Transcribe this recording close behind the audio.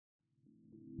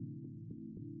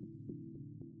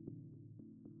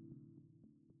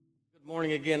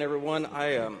Morning again, everyone.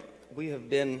 We have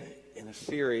been in a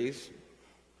series,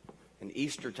 an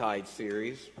Eastertide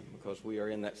series, because we are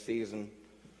in that season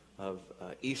of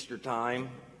Easter time,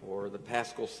 or the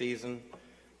Paschal season,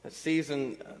 a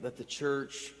season that the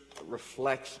church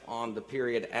reflects on the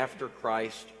period after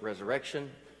Christ's resurrection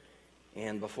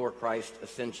and before Christ's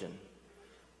ascension.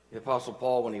 The Apostle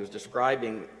Paul, when he was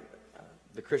describing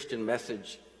the Christian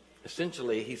message,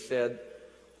 essentially he said,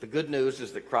 the good news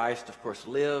is that Christ, of course,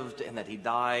 lived and that he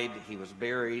died, he was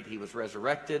buried, he was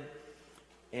resurrected.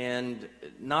 And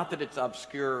not that it's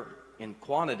obscure in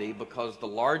quantity, because the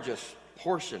largest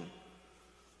portion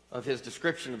of his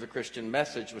description of the Christian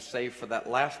message was saved for that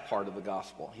last part of the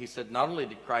gospel. He said not only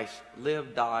did Christ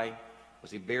live, die,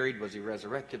 was he buried, was he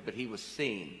resurrected, but he was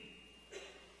seen.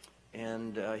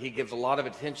 And he gives a lot of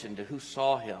attention to who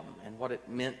saw him and what it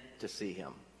meant to see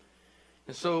him.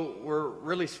 And so we're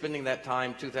really spending that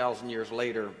time 2,000 years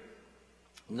later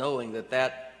knowing that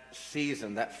that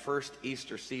season, that first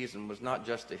Easter season, was not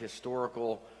just a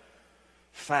historical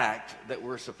fact that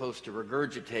we're supposed to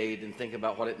regurgitate and think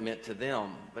about what it meant to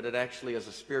them, but it actually is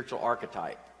a spiritual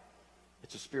archetype.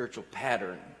 It's a spiritual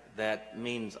pattern that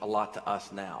means a lot to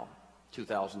us now,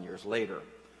 2,000 years later.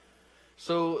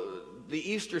 So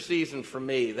the Easter season for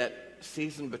me, that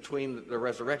season between the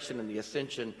resurrection and the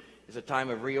ascension, is a time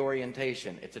of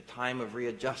reorientation. It's a time of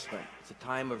readjustment. It's a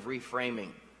time of reframing.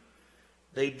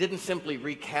 They didn't simply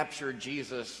recapture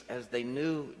Jesus as they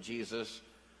knew Jesus,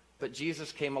 but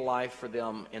Jesus came alive for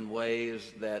them in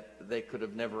ways that they could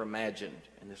have never imagined,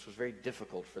 and this was very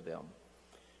difficult for them.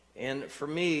 And for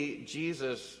me,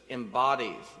 Jesus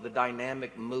embodies the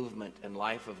dynamic movement and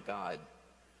life of God.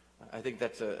 I think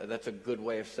that's a good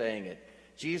way of saying it.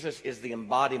 Jesus is the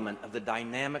embodiment of the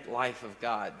dynamic life of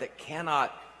God that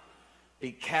cannot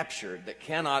be captured, that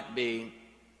cannot be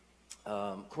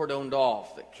cordoned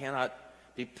off, that cannot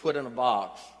be put in a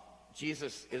box.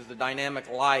 Jesus is the dynamic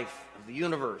life of the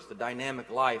universe, the dynamic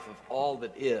life of all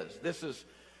that is. This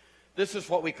is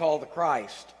what we call the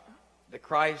Christ. The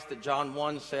Christ that John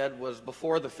 1 said was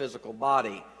before the physical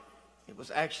body. It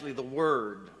was actually the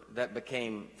Word that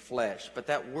became flesh, but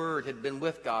that Word had been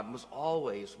with God and was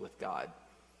always with God.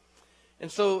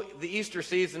 And so the Easter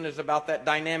season is about that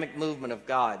dynamic movement of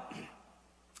God.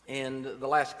 And the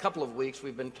last couple of weeks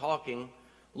we've been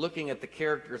looking at the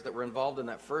characters that were involved in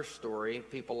that first story,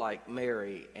 people like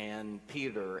Mary and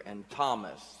Peter and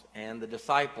Thomas and the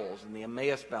disciples and the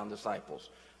Emmaus-bound disciples.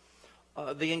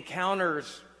 The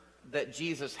encounters that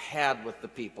Jesus had with the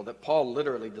people, that Paul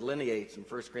literally delineates in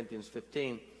 1 Corinthians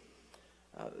 15,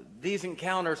 these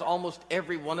encounters, almost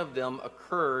every one of them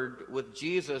occurred with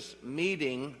Jesus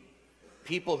meeting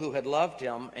people who had loved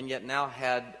him and yet now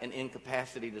had an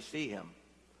incapacity to see him.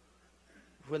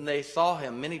 When they saw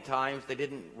him, many times they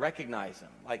didn't recognize him.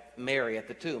 Like Mary at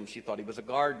the tomb, she thought he was a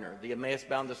gardener. The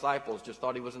Emmaus-bound disciples just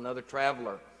thought he was another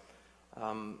traveler.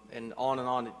 And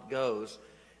on it goes.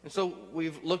 And so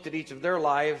we've looked at each of their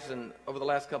lives, and over the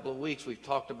last couple of weeks we've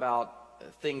talked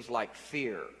about things like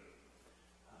fear,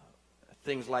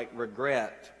 things like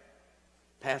regret,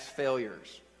 past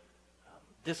failures,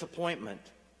 disappointment,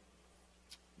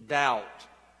 doubt,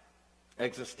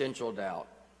 existential doubt,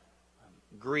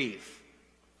 grief.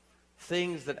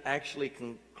 Things that actually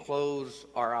can close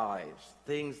our eyes,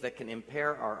 things that can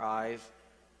impair our eyes,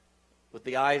 with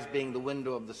the eyes being the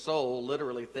window of the soul,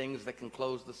 literally things that can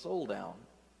close the soul down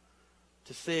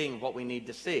to seeing what we need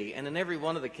to see. And in every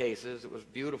one of the cases, it was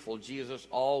beautiful. Jesus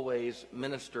always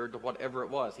ministered to whatever it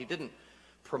was. He didn't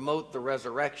promote the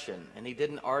resurrection, and he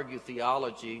didn't argue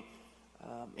theology.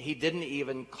 He didn't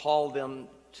even call them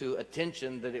to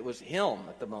attention that it was him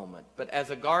at the moment. But as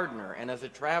a gardener and as a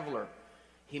traveler,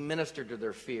 he ministered to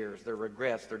their fears, their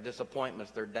regrets, their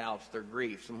disappointments, their doubts, their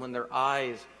griefs. And when their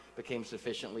eyes became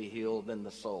sufficiently healed, then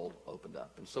the soul opened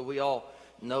up. And so we all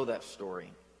know that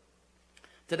story.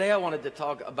 Today I wanted to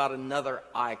talk about another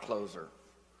eye closer,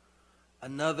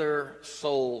 another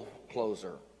soul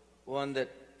closer, one that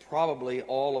probably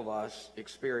all of us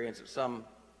experience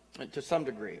to some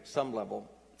degree, at some level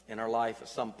in our life at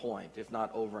some point, if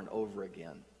not over and over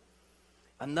again.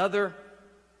 Another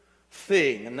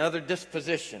thing, another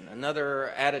disposition, another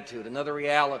attitude, another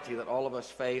reality that all of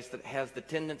us face that has the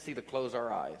tendency to close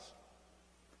our eyes,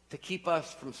 to keep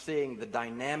us from seeing the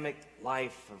dynamic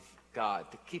life of God,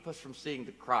 to keep us from seeing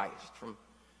the Christ,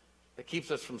 that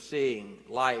keeps us from seeing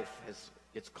life as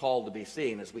it's called to be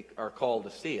seen, as we are called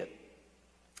to see it.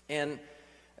 And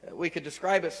we could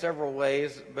describe it several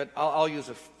ways, but I'll use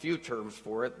a few terms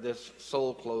for it, this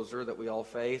soul closer that we all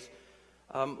face.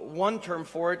 One term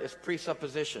for it is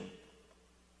presupposition.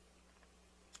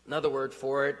 Another word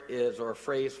for it is, or a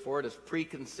phrase for it, is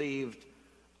preconceived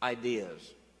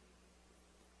ideas.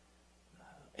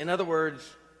 In other words,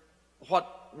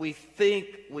 what we think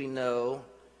we know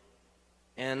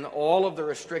and all of the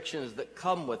restrictions that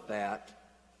come with that,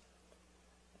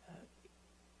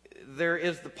 there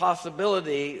is the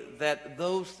possibility that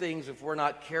those things, if we're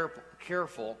not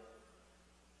careful,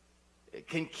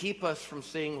 can keep us from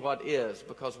seeing what is,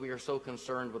 because we are so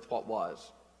concerned with what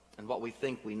was and what we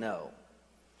think we know.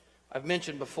 I've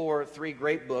mentioned before 3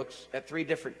 great books at 3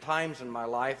 different times in my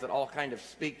life that all kind of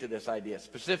speak to this idea,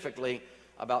 specifically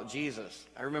about Jesus.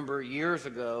 I remember years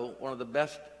ago, one of the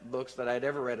best books that I'd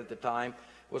ever read at the time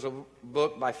was a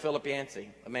book by Philip Yancey,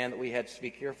 a man that we had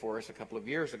speak here for us a couple of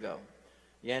years ago.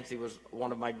 Yancey was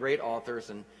one of my great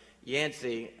authors, and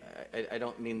Yancey, I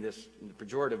don't mean this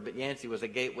pejorative, but Yancey was a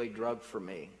gateway drug for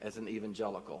me as an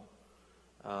evangelical.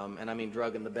 And I mean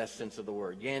drug in the best sense of the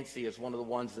word. Yancey is one of the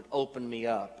ones that opened me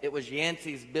up. It was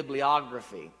Yancey's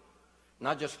bibliography,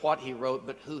 not just what he wrote,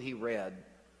 but who he read,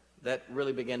 that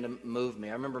really began to move me.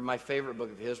 I remember my favorite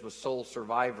book of his was Soul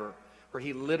Survivor, where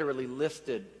he literally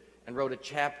listed and wrote a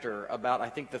chapter about, I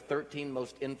think, the 13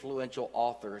 most influential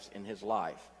authors in his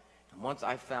life. And once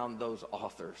I found those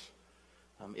authors,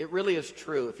 it really is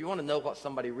true. If you want to know what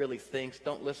somebody really thinks,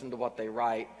 don't listen to what they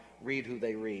write. Read who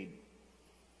they read.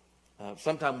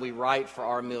 Sometimes we write for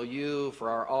our milieu, for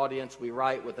our audience. We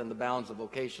write within the bounds of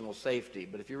vocational safety.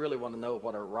 But if you really want to know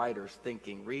what a writer's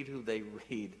thinking, read who they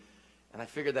read. And I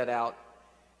figured that out.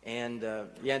 And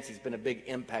Yancey's been a big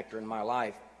impactor in my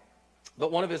life.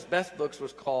 But one of his best books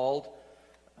was called,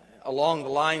 along the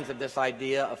lines of this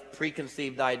idea of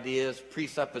preconceived ideas,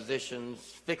 presuppositions,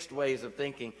 fixed ways of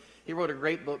thinking. He wrote a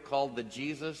great book called The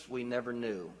Jesus We Never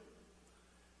Knew.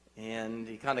 And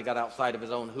he kind of got outside of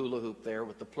his own hula hoop there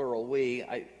with the plural we.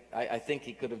 I think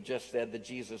he could have just said the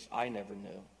Jesus I never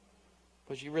knew.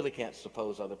 Because you really can't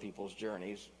suppose other people's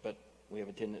journeys, but we have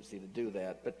a tendency to do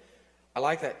that. But I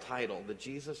like that title, The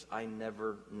Jesus I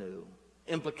Never Knew.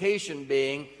 Implication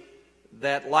being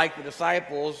that, like the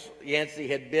disciples, Yancey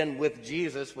had been with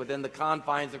Jesus within the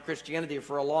confines of Christianity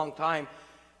for a long time,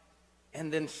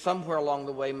 and then somewhere along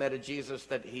the way met a Jesus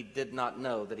that he did not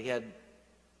know, that he had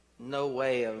no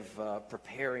way of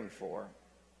preparing for.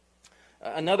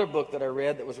 Another book that I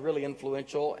read that was really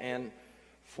influential, and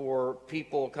for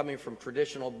people coming from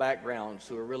traditional backgrounds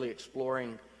who are really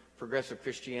exploring progressive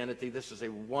Christianity, this is a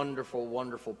wonderful,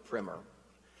 wonderful primer.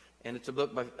 And it's a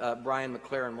book by Brian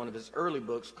McLaren, one of his early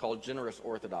books called Generous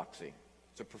Orthodoxy.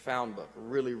 It's a profound book, a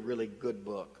really, really good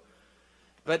book.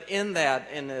 But in that,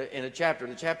 in a chapter,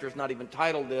 the chapter is not even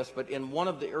titled this, but in one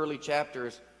of the early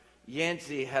chapters,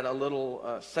 Yancey had a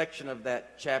little section of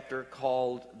that chapter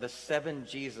called The 7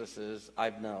 Jesuses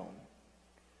I've Known.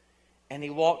 And he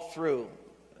walked through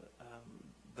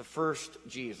the first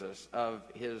Jesus of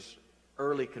his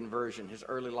early conversion, his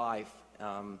early life,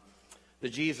 the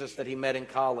Jesus that he met in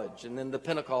college, and then the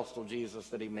Pentecostal Jesus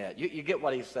that he met. You get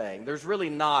what he's saying. There's really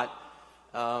not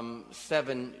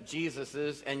 7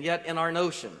 Jesuses, and yet in our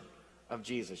notion of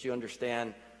Jesus, you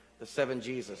understand the 7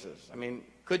 Jesuses. I mean,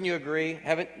 couldn't you agree?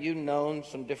 Haven't you known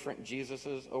some different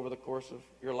Jesuses over the course of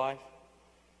your life?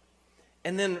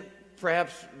 And then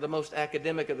perhaps the most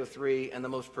academic of the 3 and the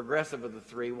most progressive of the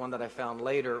 3, one that I found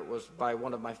later, was by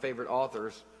one of my favorite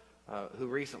authors, who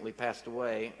recently passed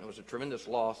away. It was a tremendous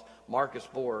loss, Marcus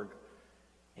Borg.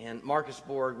 And Marcus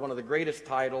Borg, one of the greatest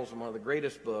titles and one of the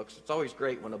greatest books. It's always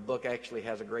great when a book actually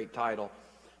has a great title.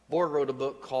 Borg wrote a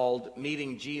book called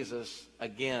Meeting Jesus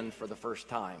Again for the First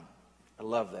Time. I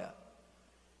love that.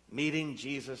 Meeting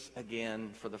Jesus again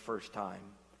for the first time.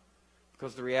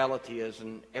 Because the reality is,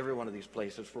 in every one of these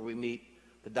places where we meet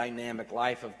the dynamic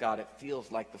life of God, it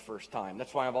feels like the first time.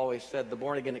 That's why I've always said the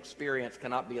born-again experience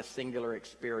cannot be a singular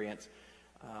experience.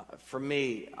 For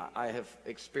me, I have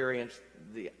experienced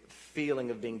the feeling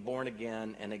of being born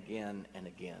again and again and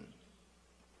again.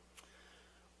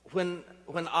 When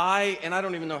I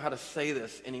don't even know how to say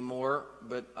this anymore,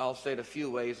 but I'll say it a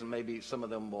few ways and maybe some of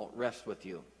them will rest with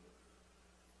you.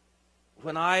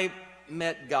 When I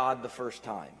met God the first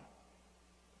time,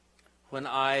 when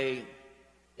I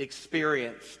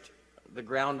experienced the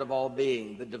ground of all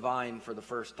being, the divine, for the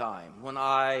first time,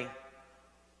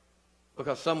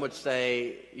 because some would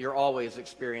say you're always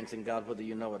experiencing God whether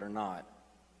you know it or not,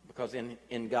 because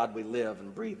in God we live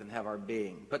and breathe and have our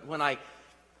being. But when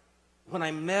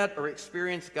I met or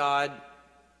experienced God,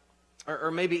 or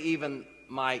maybe even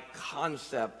my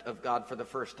concept of God for the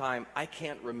first time, I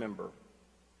can't remember.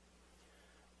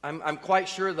 I'm quite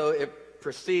sure, though, it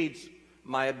precedes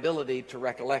my ability to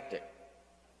recollect it.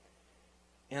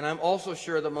 And I'm also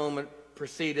sure the moment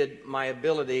preceded my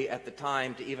ability at the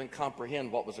time to even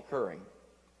comprehend what was occurring.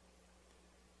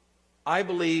 I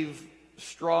believe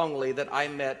strongly that I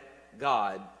met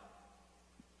God,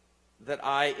 that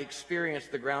I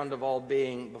experienced the ground of all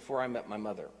being before I met my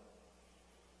mother.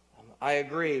 I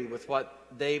agree with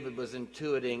what David was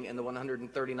intuiting in the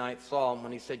 139th Psalm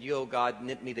when he said, "You, O God,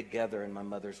 knit me together in my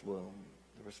mother's womb."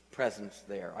 There was presence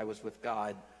there. I was with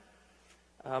God.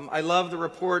 I love the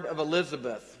report of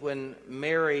Elizabeth when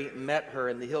Mary met her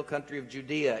in the hill country of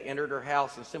Judea, entered her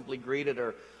house and simply greeted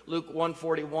her. Luke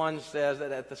 1:41 says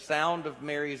that at the sound of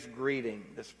Mary's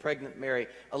greeting, this pregnant Mary,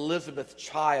 Elizabeth's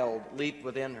child leaped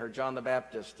within her, John the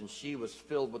Baptist, and she was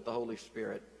filled with the Holy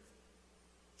Spirit.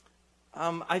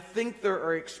 I think there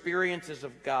are experiences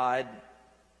of God.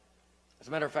 As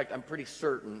a matter of fact, I'm pretty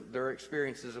certain there are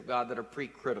experiences of God that are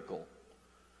pre-critical,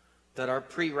 that are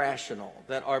pre-rational,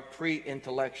 that are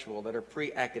pre-intellectual, that are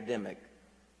pre-academic,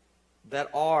 that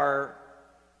are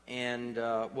and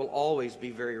will always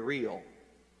be very real.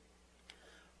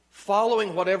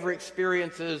 Following whatever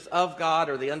experiences of God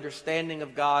or the understanding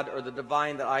of God or the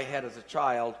divine that I had as a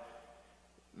child,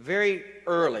 very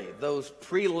early, those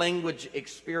pre-language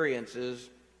experiences,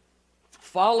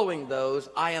 following those,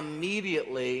 I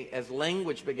immediately, as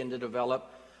language began to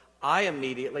develop, I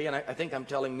immediately, and I think I'm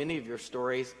telling many of your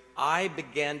stories, I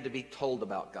began to be told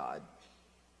about God.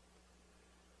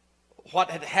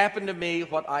 What had happened to me,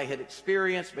 what I had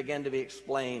experienced, began to be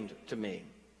explained to me.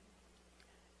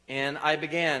 And I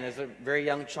began, as a very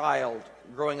young child,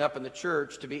 growing up in the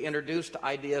church, to be introduced to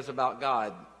ideas about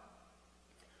God.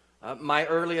 My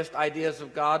earliest ideas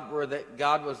of God were that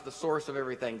God was the source of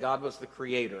everything. God was the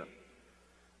creator.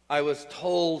 I was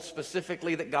told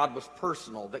specifically that God was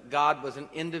personal, that God was an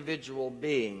individual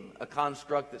being, a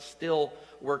construct that still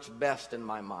works best in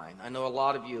my mind. I know a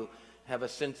lot of you have a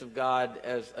sense of God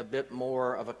as a bit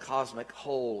more of a cosmic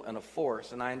whole and a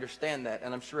force, and I understand that,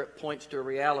 and I'm sure it points to a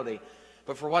reality.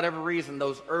 But for whatever reason,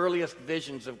 those earliest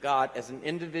visions of God as an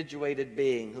individuated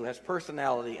being who has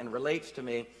personality and relates to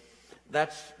me,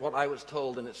 that's what I was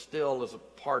told, and it still is a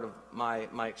part of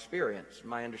my experience,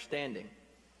 my understanding.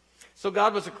 So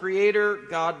God was a creator,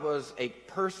 God was a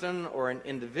person or an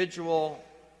individual.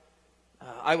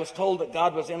 I was told that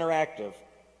God was interactive.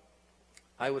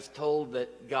 I was told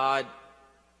that God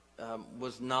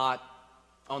was not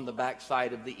on the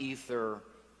backside of the ether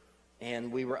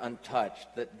and we were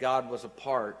untouched, that God was a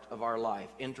part of our life,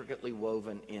 intricately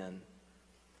woven in.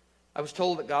 I was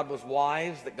told that God was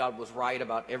wise, that God was right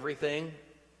about everything,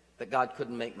 that God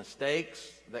couldn't make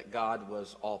mistakes, that God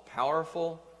was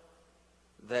all-powerful,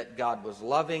 that God was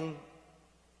loving.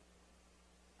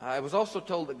 I was also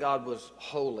told that God was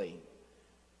holy,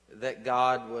 that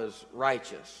God was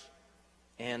righteous.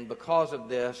 And because of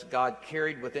this, God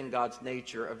carried within God's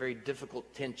nature a very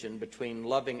difficult tension between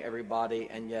loving everybody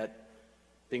and yet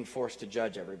being forced to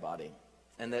judge everybody,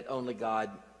 and that only God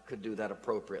could do that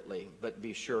appropriately, but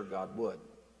be sure God would.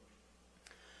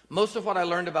 Most of what I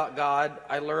learned about God,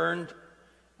 I learned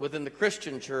within the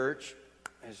Christian church,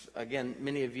 as again,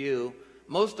 many of you,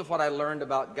 most of what I learned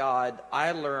about God,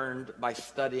 I learned by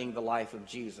studying the life of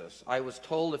Jesus. I was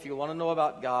told, if you want to know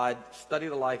about God, study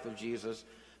the life of Jesus,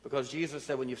 because Jesus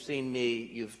said, when you've seen me,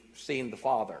 you've seen the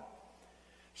Father.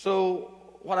 So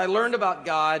what I learned about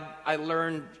God, I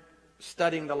learned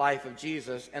studying the life of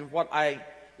Jesus, and what I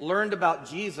learned about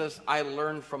Jesus, I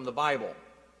learned from the Bible.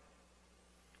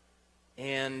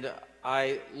 And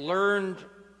I learned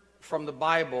from the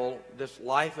Bible this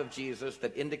life of Jesus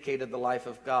that indicated the life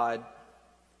of God.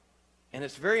 And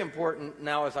it's very important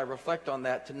now, as I reflect on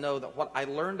that, to know that what I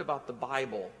learned about the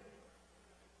Bible,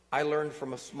 I learned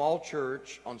from a small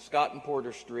church on Scott and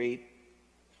Porter Street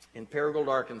in Paragould,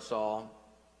 Arkansas.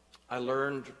 I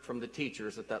learned from the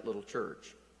teachers at that little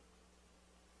church.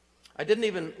 I didn't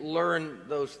even learn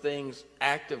those things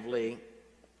actively,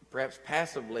 perhaps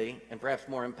passively, and perhaps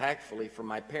more impactfully from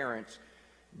my parents.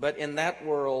 But in that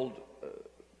world,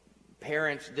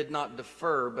 parents did not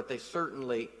defer, but they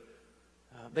certainly,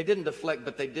 they didn't deflect,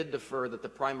 but they did defer that the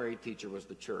primary teacher was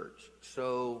the church.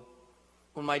 So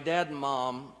when my dad and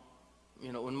mom,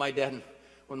 when my dad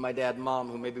and mom,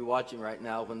 who may be watching right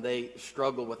now, when they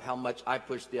struggle with how much I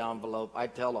push the envelope, I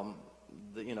tell them,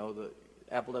 the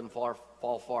apple doesn't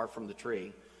fall far from the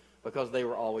tree, because they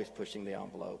were always pushing the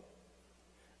envelope.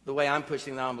 The way I'm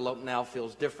pushing the envelope now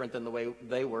feels different than the way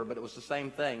they were, but it was the same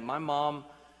thing. My mom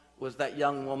was that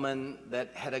young woman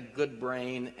that had a good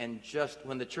brain, and just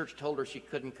when the church told her she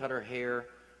couldn't cut her hair,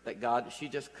 she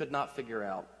just could not figure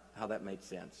out how that made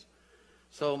sense.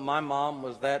 So my mom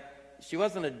was she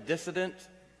wasn't a dissident,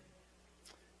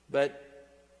 but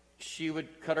she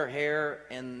would cut her hair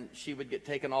and she would get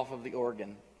taken off of the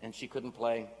organ and she couldn't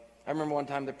play. I remember one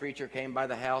time the preacher came by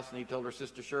the house and he told her,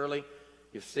 Sister Shirley,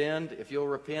 You've sinned. If you'll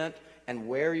repent and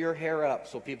wear your hair up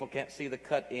so people can't see the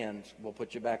cut ends, we'll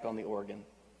put you back on the organ.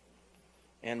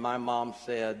 And my mom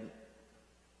said,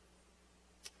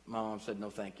 no,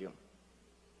 thank you.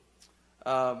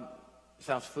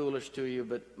 Sounds foolish to you,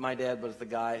 but my dad was the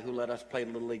guy who let us play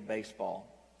Little League Baseball.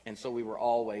 And so we were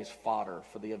always fodder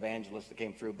for the evangelists that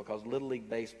came through, because Little League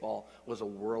Baseball was a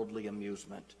worldly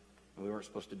amusement. And we weren't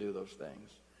supposed to do those things.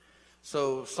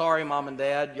 So sorry, Mom and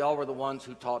Dad, y'all were the ones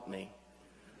who taught me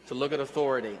to look at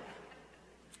authority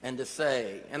and to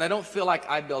say, and I don't feel like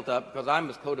I built up, because I'm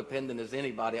as codependent as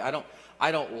anybody. I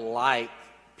don't like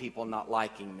people not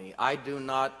liking me. I do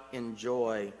not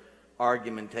enjoy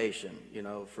argumentation. You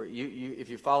know, for you, if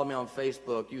you follow me on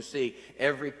Facebook, you see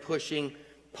every pushing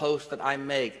post that I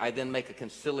then make a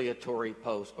conciliatory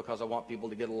post, because I want people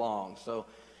to get along. So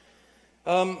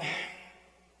the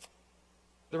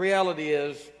reality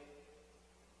is,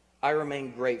 I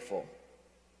remain grateful.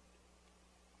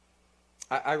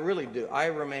 I really do. I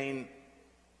remain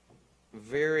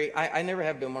I never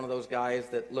have been one of those guys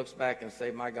that looks back and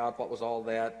say, my God, what was all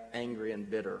that, angry and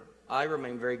bitter. I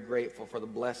remain very grateful for the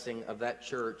blessing of that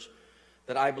church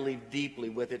that I believe deeply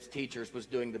with its teachers was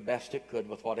doing the best it could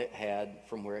with what it had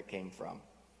from where it came from.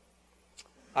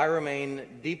 I remain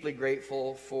deeply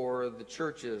grateful for the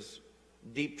church's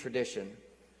deep tradition.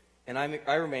 And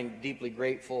I remain deeply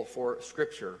grateful for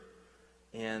Scripture.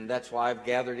 And that's why I've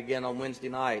gathered again on Wednesday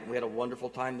night. We had a wonderful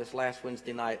time this last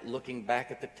Wednesday night looking back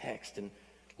at the text and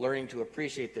learning to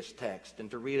appreciate this text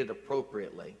and to read it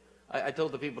appropriately. I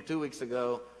told the people 2 weeks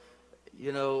ago,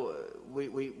 you know,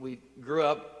 we grew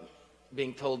up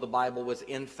being told the Bible was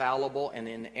infallible and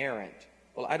inerrant.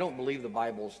 Well, I don't believe the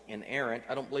Bible's inerrant.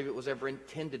 I don't believe it was ever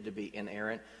intended to be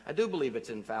inerrant. I do believe it's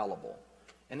infallible.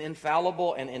 And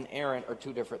infallible and inerrant are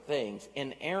two different things.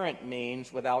 Inerrant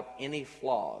means without any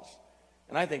flaws.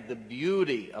 And I think the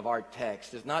beauty of our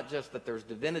text is not just that there's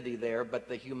divinity there, but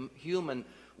the human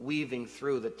weaving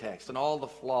through the text and all the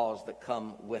flaws that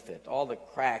come with it, all the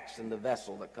cracks in the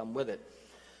vessel that come with it.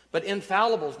 But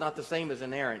infallible is not the same as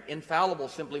inerrant. Infallible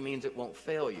simply means it won't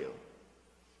fail you.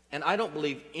 And I don't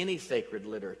believe any sacred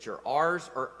literature, ours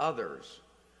or others,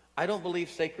 I don't believe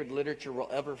sacred literature will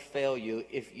ever fail you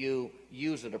if you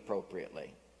use it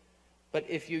appropriately. But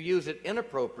if you use it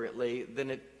inappropriately,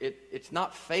 then it's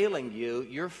not failing you,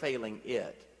 you're failing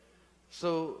it.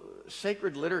 So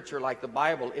sacred literature like the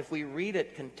Bible, if we read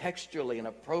it contextually and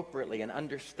appropriately and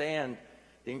understand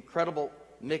the incredible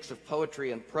mix of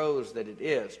poetry and prose that it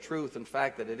is, truth and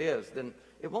fact that it is, then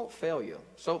it won't fail you.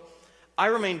 So I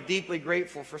remain deeply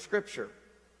grateful for Scripture.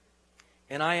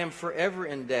 And I am forever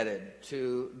indebted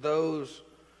to those,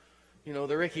 you know,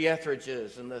 the Ricky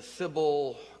Etheridges and the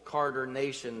Sybil Carter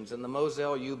Nations and the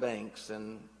Moselle Eubanks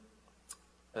and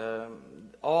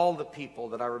all the people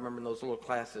that I remember in those little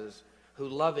classes who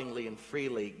lovingly and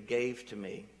freely gave to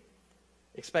me,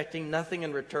 expecting nothing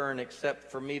in return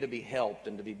except for me to be helped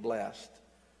and to be blessed.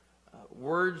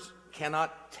 Words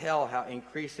cannot tell how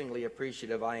increasingly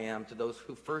appreciative I am to those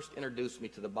who first introduced me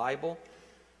to the Bible,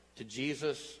 to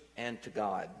Jesus, and to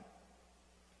God.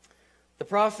 The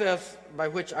process by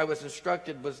which I was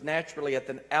instructed was naturally at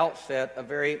the outset a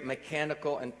very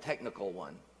mechanical and technical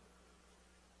one.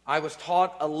 I was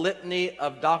taught a litany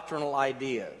of doctrinal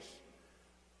ideas.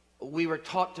 We were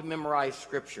taught to memorize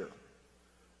Scripture.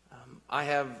 I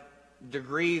have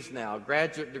degrees now,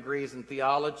 graduate degrees in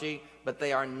theology, but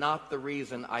they are not the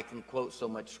reason I can quote so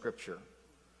much Scripture.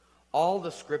 All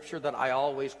the Scripture that I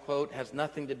always quote has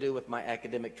nothing to do with my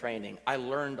academic training. I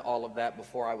learned all of that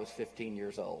before I was 15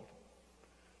 years old.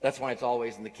 That's why it's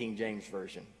always in the King James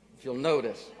Version. If you'll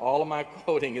notice, all of my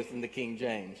quoting is in the King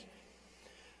James.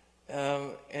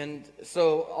 And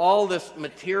so all this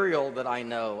material that I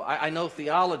know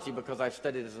theology because I've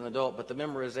studied as an adult, but the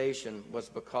memorization was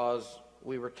because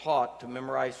we were taught to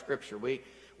memorize Scripture. We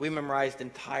memorized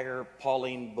entire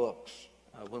Pauline books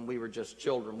when we were just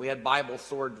children. We had Bible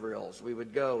sword drills. We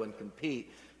would go and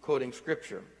compete quoting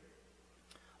Scripture.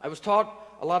 I was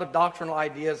taught a lot of doctrinal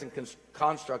ideas and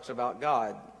constructs about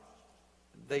God.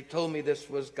 They told me this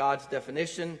was God's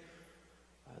definition.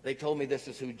 They told me this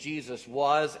is who Jesus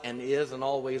was and is and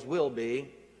always will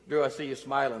be. Drew, I see you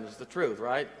smiling. It's the truth,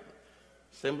 right?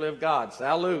 Assembly of God.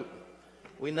 Salute.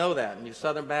 We know that. And you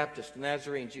Southern Baptists,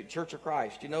 Nazarenes, you Church of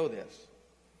Christ, you know this.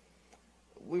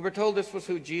 We were told this was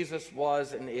who Jesus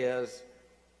was and is,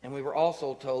 and we were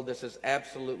also told this is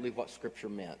absolutely what Scripture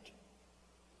meant.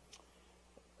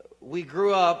 We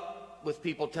grew up with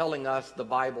people telling us the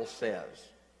Bible says,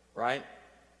 right?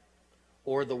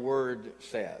 Or the Word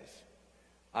says.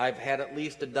 I've had at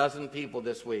least a dozen people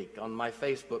this week on my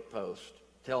Facebook post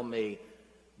tell me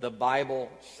the Bible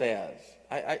says.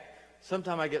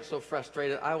 sometimes I get so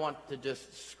frustrated, I want to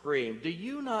just scream. Do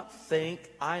you not think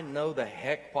I know the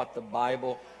heck what the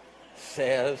Bible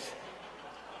says?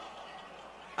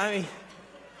 I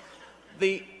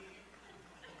mean,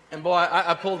 and boy,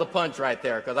 I pulled a punch right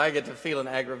there because I get to feeling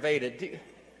aggravated.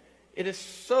 It is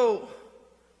so,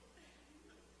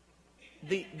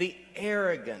 the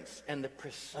arrogance and the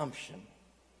presumption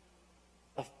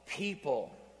of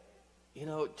people,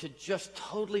 to just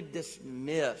totally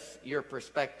dismiss your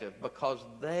perspective because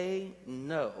they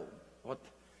know what,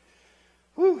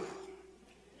 whew.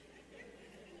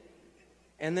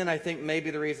 And then I think maybe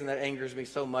the reason that angers me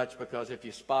so much because if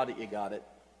you spot it, you got it.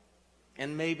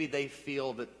 And maybe they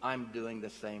feel that I'm doing the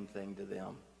same thing to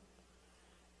them.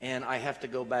 And I have to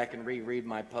go back and reread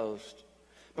my post.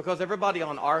 Because everybody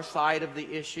on our side of the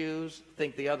issues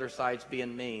think the other side's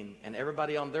being mean. And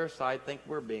everybody on their side think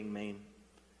we're being mean.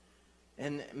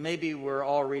 And maybe we're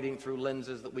all reading through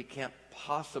lenses that we can't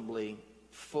possibly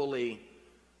fully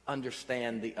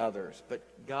understand the others. But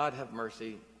God have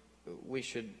mercy, we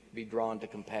should be drawn to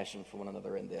compassion for one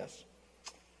another in this.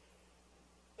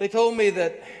 They told me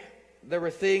that there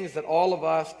were things that all of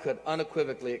us could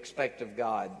unequivocally expect of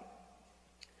God.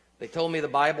 They told me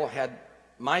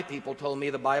my people told me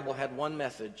the Bible had one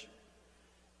message,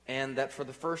 and that for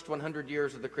the first 100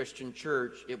 years of the Christian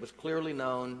church, it was clearly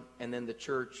known, and then the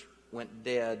church went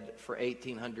dead for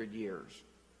 1,800 years.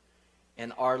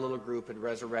 And our little group had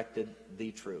resurrected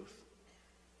the truth.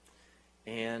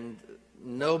 And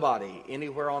nobody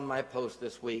anywhere on my post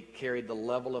this week carried the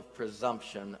level of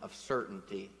presumption of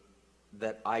certainty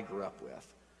that I grew up with.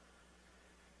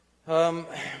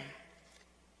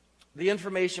 The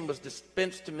information was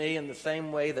dispensed to me in the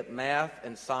same way that math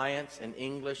and science and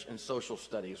English and social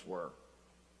studies were.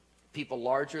 People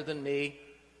larger than me,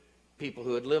 people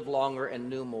who had lived longer and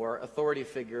knew more, authority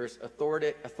figures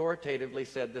authoritatively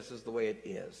said this is the way it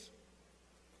is.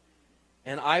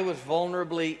 And I was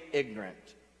vulnerably ignorant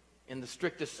in the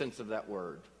strictest sense of that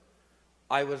word.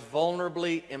 I was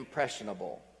vulnerably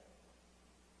impressionable.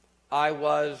 I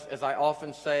was, as I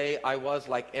often say, I was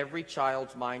like every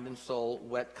child's mind and soul,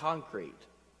 wet concrete.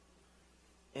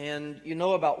 And you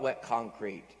know about wet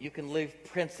concrete. You can leave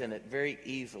prints in it very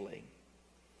easily.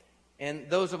 And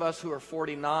those of us who are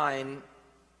 49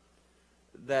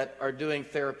 that are doing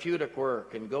therapeutic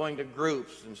work and going to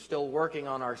groups and still working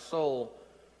on our soul,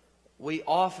 we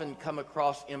often come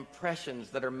across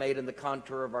impressions that are made in the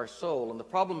contour of our soul. And the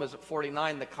problem is at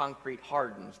 49, the concrete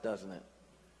hardens, doesn't it?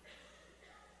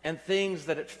 And things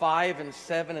that at 5 and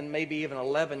 7 and maybe even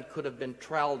 11 could have been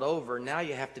troweled over, now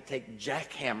you have to take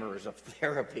jackhammers of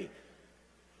therapy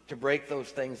to break those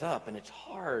things up. And it's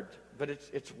hard, but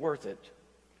it's worth it.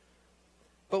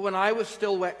 But when I was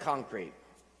still wet concrete,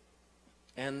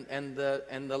 and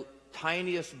the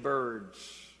tiniest bird's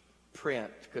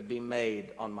print could be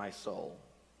made on my soul,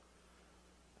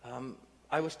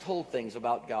 I was told things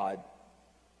about God.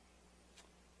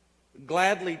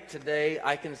 Gladly today,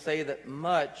 I can say that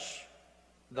much,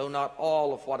 though not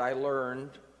all, of what I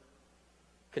learned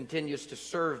continues to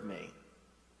serve me.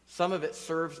 Some of it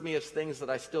serves me as things that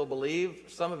I still believe.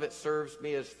 Some of it serves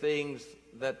me as things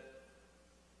that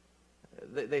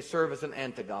they serve as an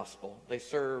anti-gospel. They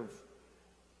serve,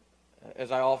 as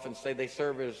I often say, they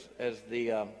serve as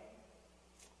the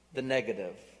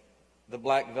negative, the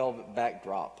black velvet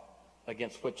backdrop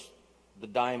against which the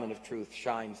diamond of truth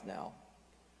shines now.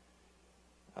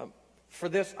 For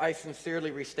this, I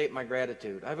sincerely restate my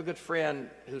gratitude. I have a good friend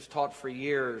who's taught for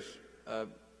years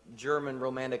German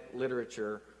Romantic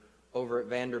literature over at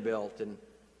Vanderbilt, and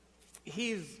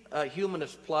he's a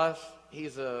humanist plus.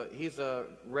 He's a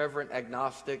reverent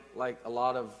agnostic, like a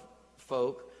lot of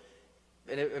folk,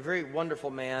 and a very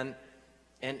wonderful man.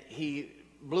 And he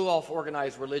blew off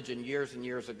organized religion years and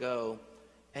years ago,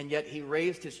 and yet he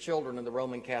raised his children in the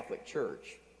Roman Catholic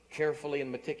Church carefully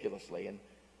and meticulously. And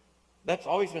that's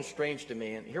always been strange to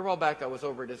me. And here a while back, I was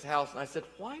over at his house, and I said,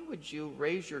 why would you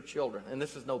raise your children? And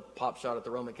this is no pop shot at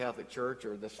the Roman Catholic Church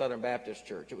or the Southern Baptist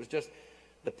Church. It was just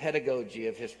the pedagogy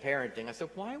of his parenting. I said,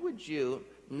 why would you,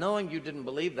 knowing you didn't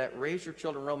believe that, raise your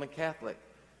children Roman Catholic?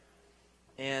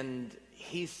 And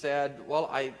he said, well,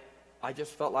 I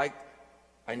just felt like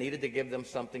I needed to give them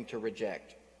something to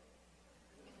reject.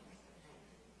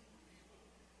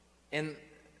 And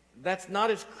that's not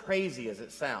as crazy as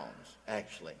it sounds,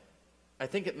 actually. I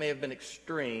think it may have been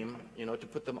extreme, to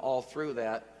put them all through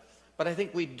that. But I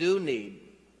think we do need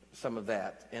some of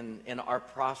that in our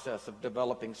process of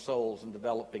developing souls and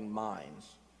developing minds.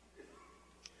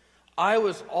 I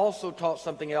was also taught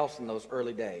something else in those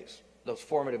early days, those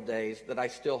formative days, that I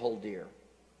still hold dear.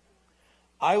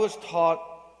 I was taught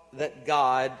that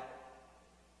God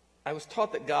I was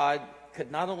taught that God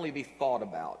could not only be thought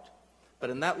about, but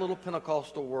in that little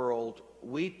Pentecostal world,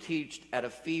 we teached at a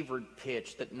fevered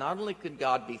pitch that not only could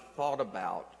God be thought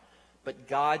about, but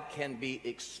God can be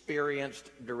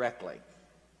experienced directly.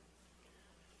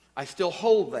 I still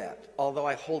hold that, although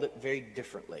I hold it very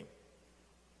differently.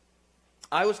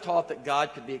 I was taught that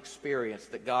God could be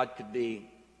experienced, that God could be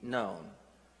known.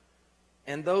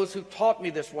 And those who taught me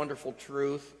this wonderful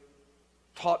truth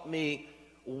taught me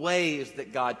ways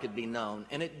that God could be known.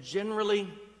 And it generally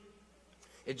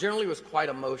was quite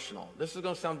emotional. This is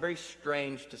going to sound very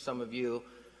strange to some of you,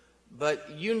 but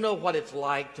you know what it's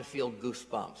like to feel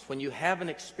goosebumps. When you have an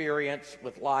experience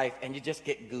with life and you just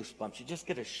get goosebumps, you just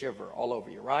get a shiver all over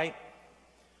you, right?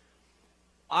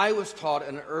 I was taught at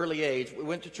an early age, we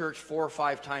went to church 4 or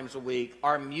 5 times a week.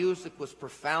 Our music was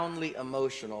profoundly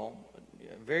emotional,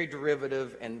 very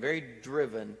derivative and very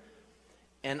driven.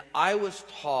 And I was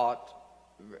taught,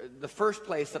 the first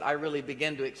place that I really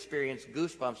began to experience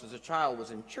goosebumps as a child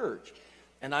was in church.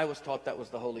 And I was taught that was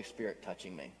the Holy Spirit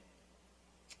touching me.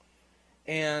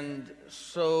 And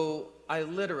so I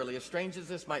literally, as strange as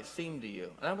this might seem to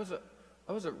you, and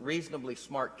I was a reasonably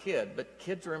smart kid, but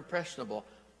kids are impressionable.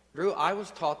 Drew, I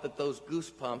was taught that those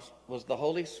goosebumps was the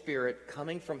Holy Spirit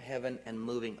coming from heaven and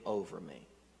moving over me.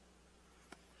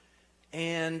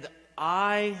 And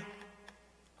I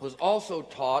was also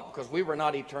taught, because we were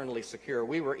not eternally secure,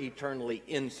 we were eternally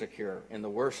insecure in the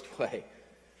worst way.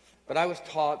 But I was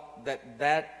taught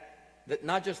that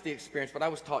not just the experience, but I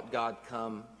was taught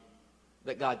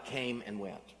that God came and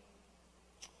went.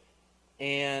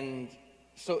 And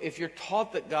so if you're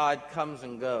taught that God comes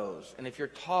and goes, and if you're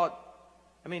taught,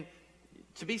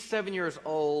 to be 7 years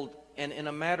old and in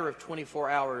a matter of 24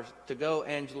 hours to go,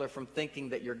 Angela, from thinking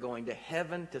that you're going to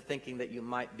heaven to thinking that you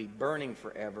might be burning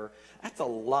forever, that's a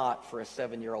lot for a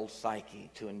 7-year-old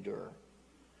psyche to endure.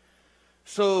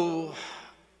 So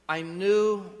I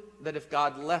knew that if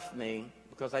God left me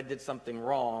because I did something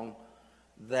wrong,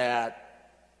 that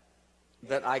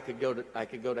I could go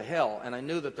to hell. And I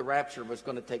knew that the rapture was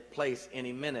going to take place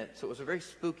any minute. So it was a very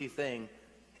spooky thing.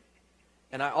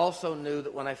 And I also knew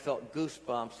that when I felt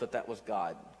goosebumps, that was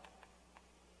God.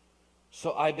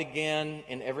 So I began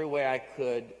in every way I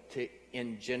could to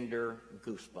engender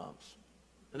goosebumps.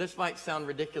 Now, this might sound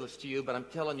ridiculous to you, but I'm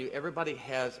telling you, everybody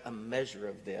has a measure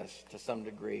of this to some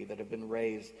degree that have been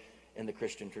raised in the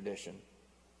Christian tradition.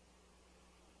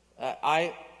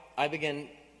 I began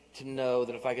to know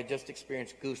that if I could just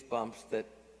experience goosebumps,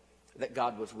 that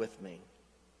God was with me.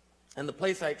 And the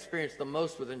place I experienced the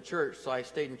most was in church, so I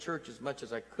stayed in church as much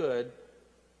as I could,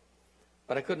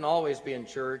 but I couldn't always be in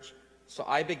church, so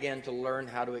I began to learn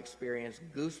how to experience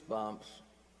goosebumps,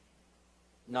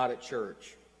 not at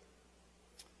church.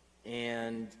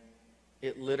 And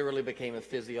it literally became a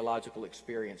physiological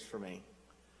experience for me.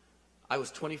 I was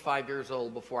 25 years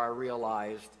old before I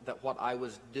realized that what I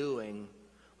was doing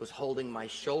was holding my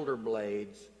shoulder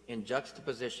blades in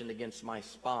juxtaposition against my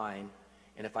spine.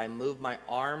 And if I moved my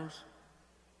arms,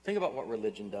 think about what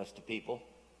religion does to people.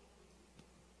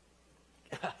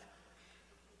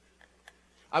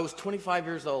 I was 25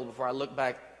 years old before I looked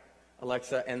back,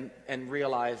 Alexa, and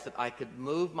realized that I could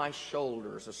move my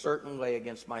shoulders a certain way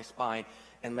against my spine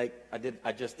and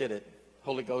I just did it.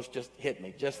 Holy Ghost just hit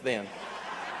me just then.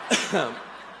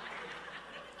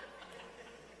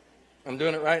 I'm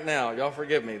doing it right now. Y'all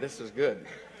forgive me. This is good.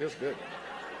 Feels good.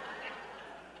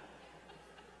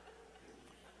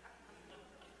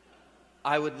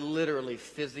 I would literally,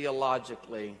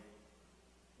 physiologically,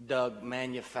 Doug,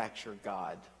 manufacture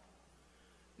God.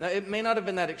 Now, it may not have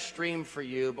been that extreme for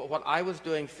you, but what I was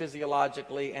doing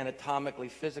physiologically, anatomically,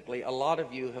 physically, a lot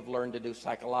of you have learned to do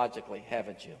psychologically,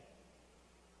 haven't you?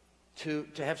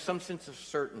 To have some sense of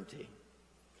certainty.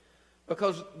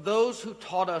 Because those who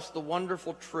taught us the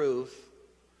wonderful truth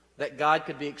that God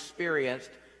could be experienced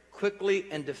quickly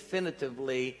and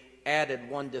definitively added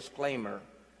one disclaimer.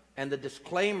 And the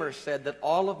disclaimer said that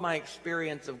all of my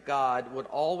experience of God would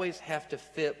always have to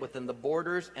fit within the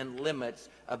borders and limits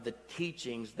of the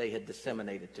teachings they had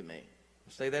disseminated to me.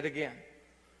 I'll say that again.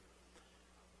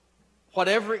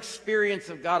 Whatever experience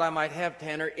of God I might have,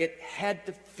 Tanner, it had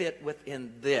to fit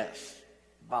within this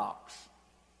box.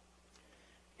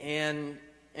 And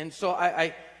so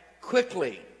I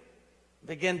quickly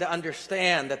began to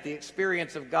understand that the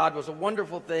experience of God was a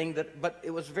wonderful thing, but it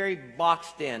was very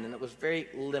boxed in and it was very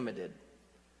limited.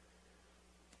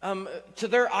 To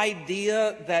their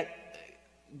idea that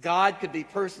God could be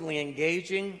personally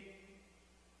engaging,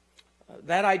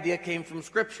 that idea came from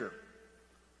Scripture.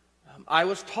 I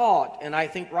was taught, and I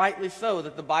think rightly so,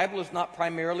 that the Bible is not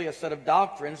primarily a set of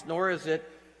doctrines, nor is it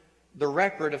the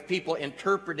record of people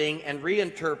interpreting and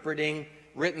reinterpreting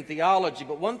written theology.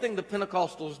 But one thing the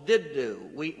Pentecostals did do,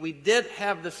 we did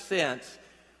have the sense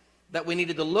that we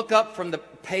needed to look up from the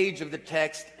page of the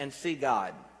text and see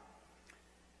God.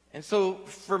 And so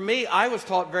for me, I was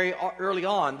taught very early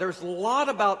on, there's a lot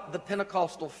about the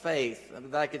Pentecostal faith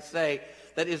that I could say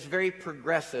that is very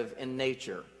progressive in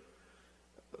nature.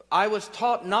 I was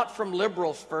taught not from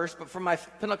liberals first, but from my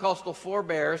Pentecostal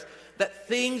forebears, that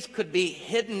things could be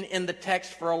hidden in the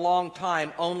text for a long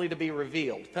time only to be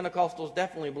revealed. Pentecostals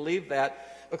definitely believed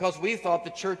that because we thought the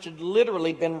church had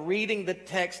literally been reading the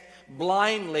text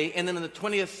blindly, and then in the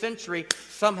 20th century,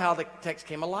 somehow the text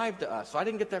came alive to us. So I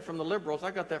didn't get that from the liberals.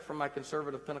 I got that from my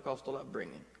conservative Pentecostal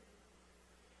upbringing.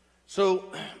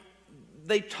 So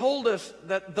they told us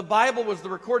that the Bible was the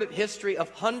recorded history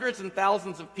of hundreds and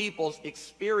thousands of people's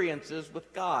experiences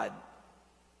with God.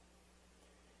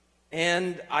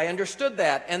 And I understood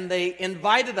that. And they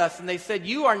invited us and they said,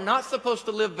 you are not supposed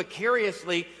to live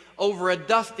vicariously over a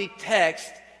dusty text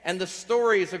and the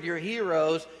stories of your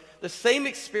heroes. The same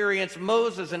experience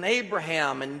Moses and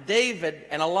Abraham and David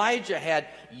and Elijah had,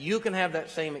 you can have that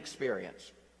same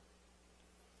experience.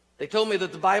 They told me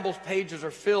that the Bible's pages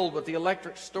are filled with the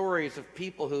electric stories of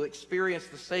people who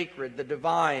experienced the sacred, the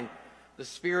divine, the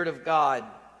Spirit of God.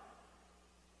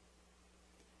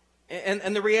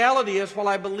 And the reality is, while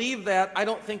I believe that, I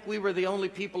don't think we were the only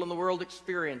people in the world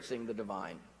experiencing the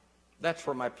divine. That's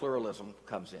where my pluralism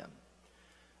comes in.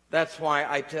 That's why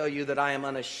I tell you that I am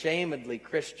unashamedly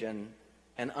Christian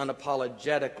and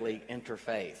unapologetically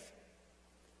interfaith.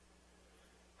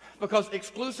 Because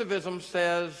exclusivism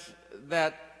says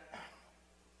that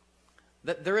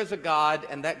there is a God,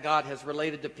 and that God has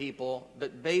related to people,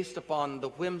 but based upon the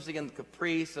whimsy and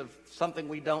caprice of something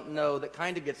we don't know that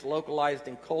kind of gets localized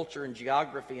in culture and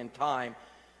geography and time,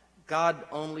 God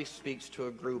only speaks to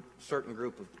a certain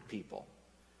group of people.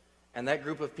 And that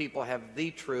group of people have the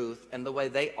truth, and the way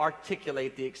they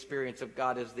articulate the experience of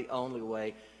God is the only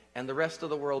way, and the rest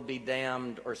of the world be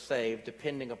damned or saved,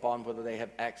 depending upon whether they have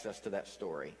access to that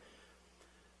story.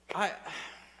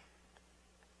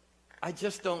 I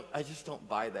just don't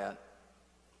buy that.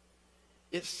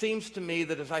 It seems to me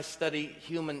that as I study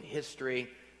human history,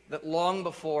 that long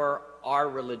before our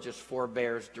religious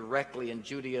forebears directly in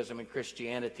Judaism and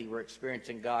Christianity were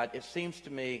experiencing God, it seems to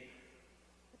me,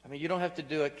 you don't have to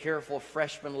do a careful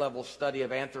freshman level study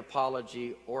of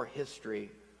anthropology or history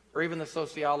or even the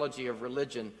sociology of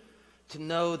religion to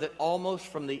know that almost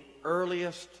from the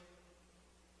earliest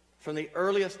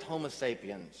Homo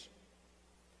sapiens,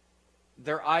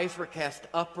 their eyes were cast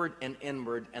upward and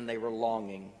inward, and they were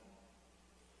longing.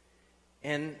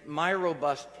 And my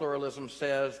robust pluralism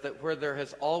says that where there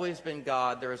has always been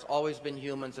God, there has always been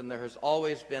humans, and there has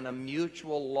always been a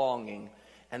mutual longing.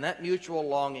 And that mutual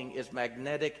longing is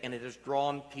magnetic, and it has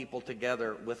drawn people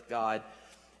together with God.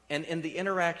 And in the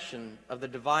interaction of the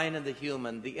divine and the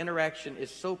human, the interaction is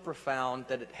so profound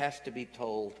that it has to be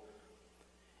told.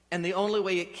 And the only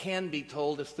way it can be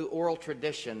told is through oral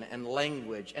tradition and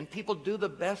language. And people do the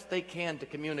best they can to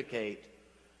communicate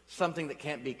something that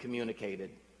can't be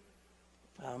communicated.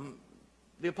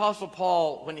 The Apostle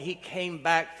Paul, when he came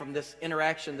back from this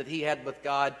interaction that he had with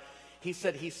God, he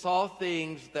said he saw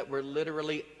things that were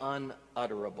literally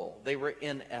unutterable. They were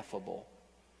ineffable.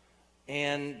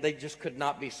 And they just could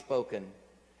not be spoken.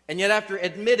 And yet after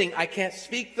admitting, I can't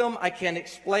speak them, I can't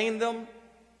explain them,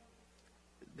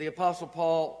 the Apostle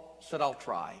Paul said, I'll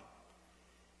try.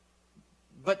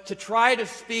 But to try to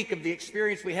speak of the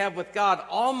experience we have with God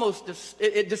almost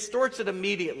it distorts it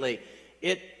immediately.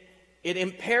 It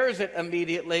impairs it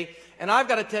immediately. And I've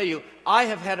got to tell you, I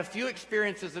have had a few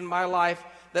experiences in my life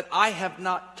that I have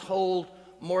not told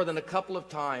more than a couple of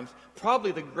times.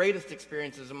 Probably the greatest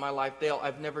experiences in my life, Dale,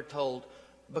 I've never told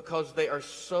because they are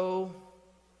so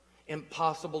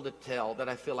impossible to tell that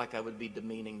I feel like I would be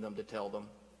demeaning them to tell them.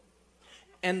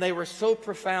 And they were so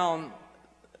profound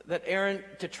that, Aaron,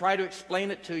 to try to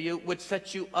explain it to you would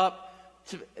set you up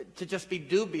to just be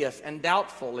dubious and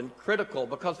doubtful and critical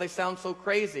because they sound so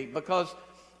crazy, because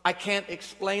I can't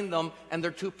explain them and they're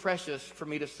too precious for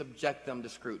me to subject them to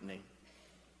scrutiny.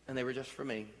 And they were just for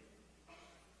me.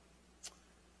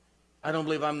 I don't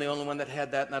believe I'm the only one that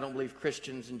had that, and I don't believe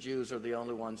Christians and Jews are the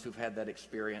only ones who've had that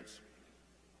experience.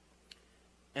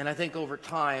 And I think over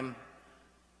time,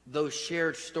 those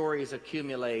shared stories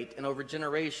accumulate, and over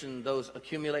generation, those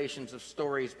accumulations of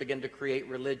stories begin to create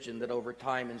religion that over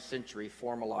time and century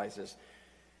formalizes.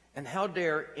 And how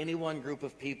dare any one group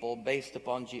of people, based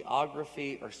upon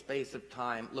geography or space of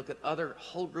time, look at other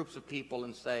whole groups of people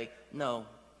and say, no,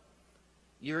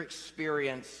 your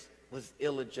experience was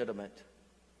illegitimate.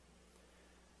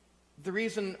 The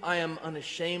reason I am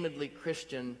unashamedly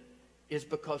Christian is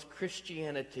because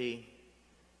Christianity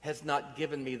has not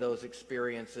given me those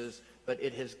experiences, but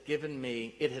it has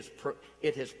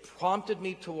prompted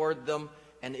me toward them,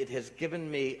 and it has given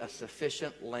me a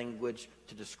sufficient language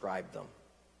to describe them.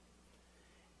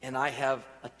 And I have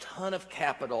a ton of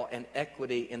capital and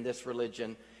equity in this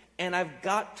religion, and I've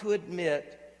got to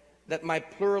admit that my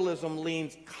pluralism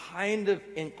leans kind of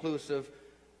inclusive,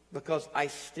 because I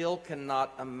still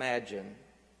cannot imagine,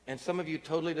 and some of you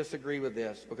totally disagree with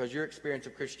this because your experience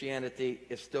of Christianity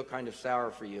is still kind of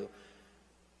sour for you,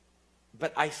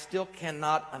 but I still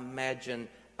cannot imagine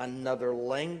another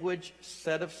language,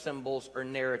 set of symbols, or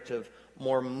narrative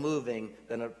more moving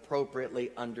than an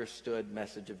appropriately understood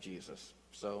message of Jesus.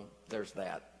 So there's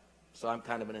that. So I'm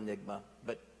kind of an enigma,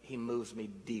 but he moves me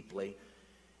deeply.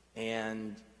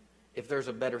 And if there's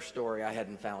a better story, I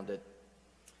hadn't found it.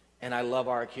 And I love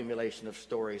our accumulation of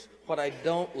stories. What I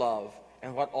don't love,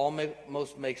 and what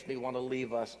almost makes me want to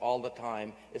leave us all the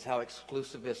time, is how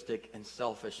exclusivistic and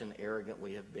selfish and arrogant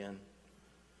we have been.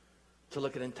 To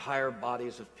look at entire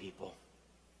bodies of people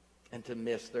and to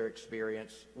miss their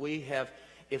experience.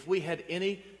 If we had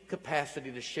any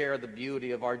capacity to share the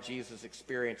beauty of our Jesus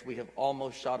experience, we have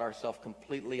almost shot ourselves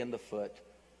completely in the foot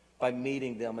by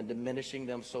meeting them and diminishing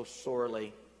them so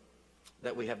sorely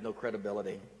that we have no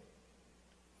credibility.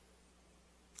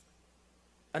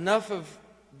 Enough of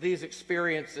these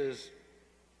experiences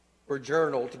were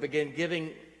journaled to begin giving.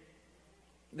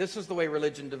 This is the way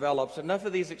religion develops. Enough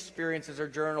of these experiences are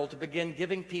journaled to begin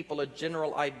giving people a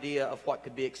general idea of what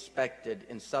could be expected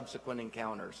in subsequent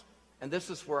encounters. And this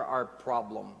is where our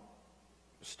problem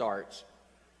starts.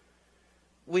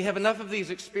 We have enough of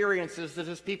these experiences that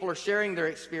as people are sharing their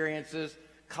experiences,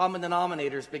 common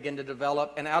denominators begin to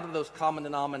develop, and out of those common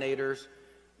denominators,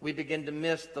 we begin to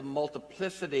miss the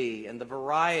multiplicity and the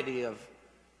variety of,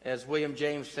 as William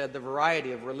James said, the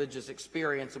variety of religious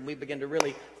experience, and we begin to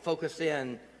really focus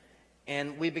in,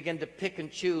 and we begin to pick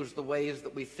and choose the ways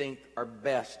that we think are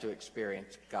best to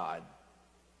experience God.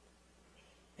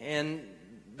 And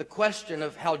the question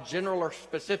of how general or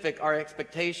specific our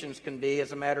expectations can be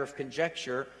is a matter of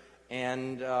conjecture,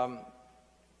 and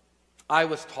I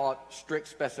was taught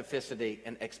strict specificity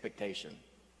and expectation.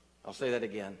 I'll say that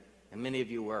again, and many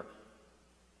of you were.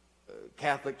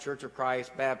 Catholic, Church of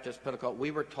Christ, Baptist, Pentecost,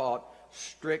 we were taught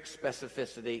strict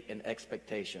specificity and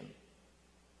expectation.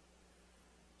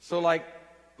 So like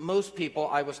most people,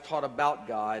 I was taught about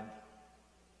God,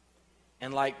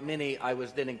 and like many, I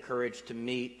was then encouraged to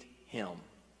meet Him.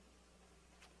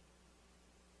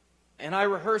 And I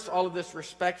rehearse all of this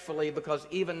respectfully because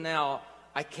even now,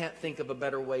 I can't think of a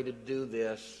better way to do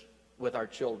this with our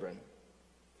children.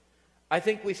 I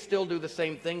think we still do the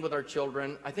same thing with our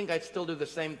children. I think I'd still do the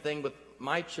same thing with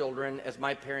my children as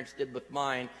my parents did with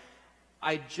mine.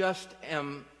 I just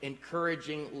am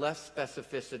encouraging less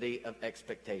specificity of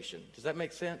expectation. Does that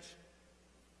make sense?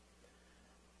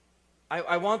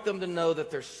 I want them to know that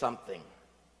there's something.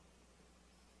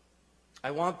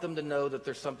 I want them to know that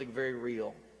there's something very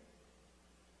real.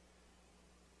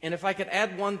 And if I could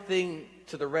add one thing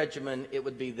to the regimen, it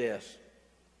would be this.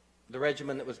 The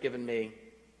regimen that was given me.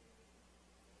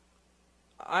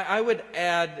 I would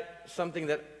add something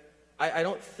that I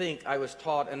don't think I was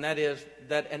taught, and that is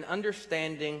that an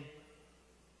understanding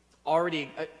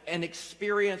an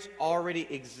experience already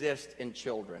exists in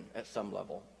children at some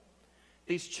level.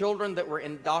 These children that we're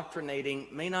indoctrinating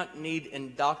may not need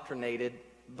indoctrinated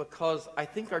because I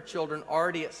think our children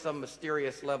already at some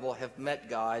mysterious level have met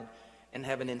God and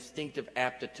have an instinctive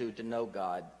aptitude to know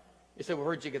God. You say, well,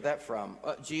 where'd you get that from?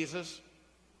 Jesus?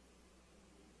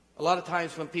 A lot of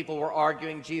times when people were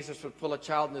arguing, Jesus would pull a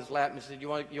child in his lap and say, you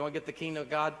want to get the kingdom of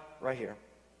God? Right here.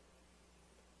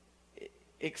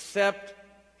 Except,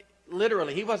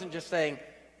 literally, he wasn't just saying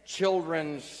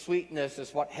children's sweetness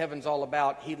is what heaven's all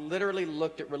about. He literally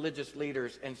looked at religious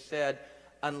leaders and said,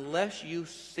 unless you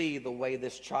see the way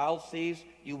this child sees,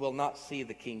 you will not see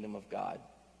the kingdom of God.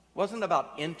 It wasn't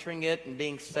about entering it and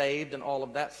being saved and all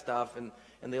of that stuff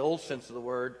in the old sense of the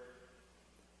word.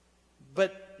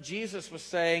 But Jesus was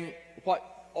saying what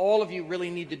all of you really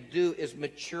need to do is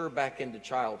mature back into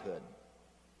childhood.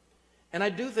 And I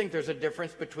do think there's a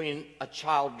difference between a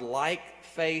childlike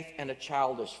faith and a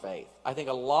childish faith. I think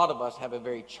a lot of us have a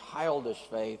very childish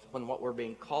faith when what we're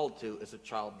being called to is a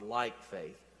childlike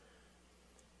faith.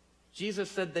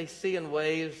 Jesus said they see in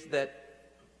ways that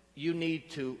you need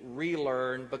to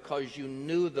relearn because you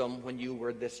knew them when you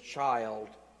were this child.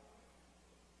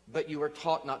 But you were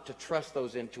taught not to trust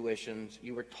those intuitions.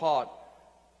 You were taught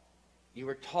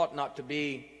not to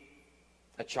be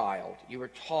a child. You were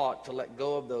taught to let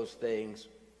go of those things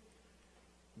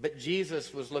But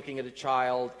Jesus was looking at a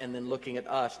child and then looking at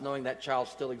us, knowing that child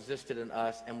still existed in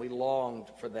us, and we longed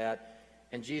for that.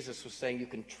 And Jesus was saying, you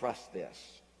can trust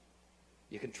this.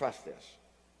 You can trust this.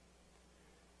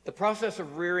 The process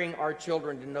of rearing our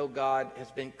children to know God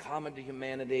has been common to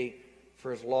humanity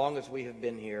for as long as we have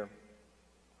been here.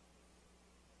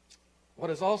 What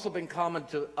has also been common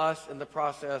to us in the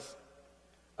process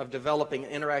of developing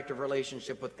an interactive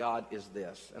relationship with God is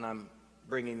this, and I'm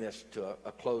bringing this to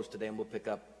a close today, and we'll pick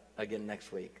up again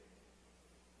next week.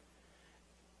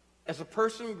 As a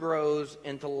person grows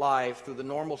into life through the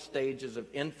normal stages of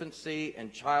infancy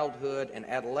and childhood and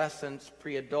adolescence,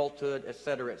 pre-adulthood,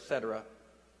 etc.,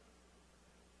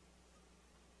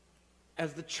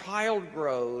 as the child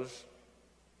grows,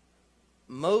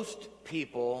 most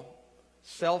people,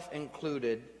 self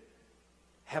included,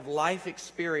 have life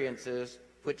experiences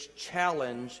which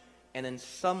challenge and in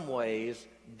some ways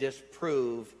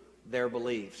disprove their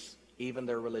beliefs, even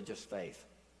their religious faith,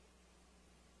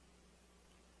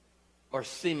 or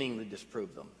seemingly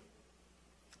disprove them.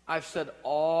 I've said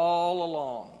all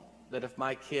along that if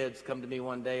my kids come to me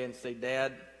one day and say,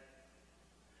 Dad,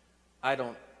 I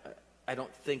don't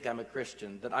think I'm a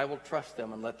Christian, that I will trust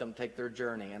them and let them take their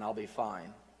journey and I'll be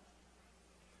fine.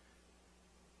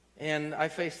 And I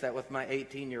faced that with my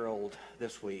 18-year-old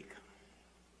this week.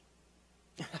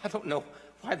 I don't know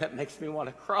why that makes me want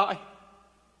to cry.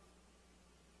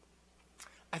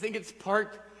 I think it's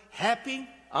part happy,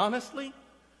 honestly,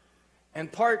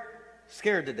 and part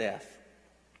scared to death.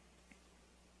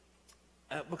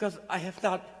 Because I have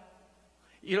not,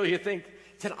 you think,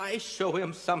 did I show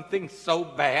him something so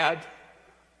bad?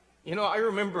 I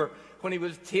remember when he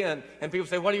was 10 and people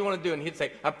say, what do you want to do? And he'd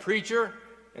say, a preacher.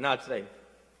 And I'd say,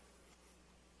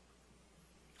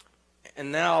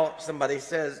 and now somebody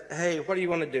says, hey, what do you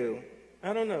want to do?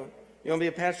 I don't know. You want to be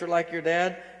a pastor like your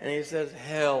dad? And he says,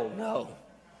 hell no.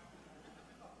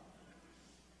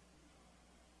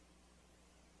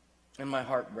 And my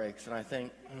heart breaks, and I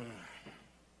think,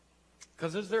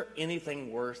 because is there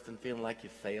anything worse than feeling like you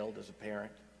failed as a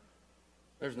parent?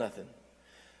 There's nothing.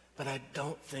 But I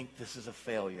don't think this is a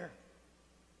failure.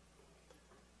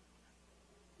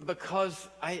 Because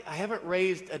I haven't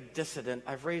raised a dissident.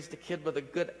 I've raised a kid with a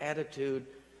good attitude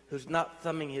who's not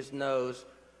thumbing his nose.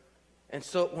 And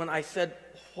so when I said,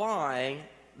 why,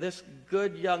 this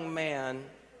good young man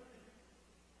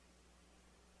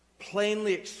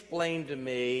plainly explained to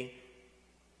me,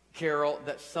 Carol,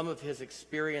 that some of his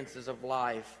experiences of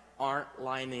life aren't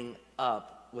lining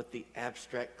up with the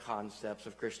abstract concepts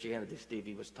of Christianity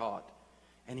Stevie was taught.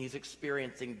 And he's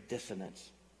experiencing dissonance.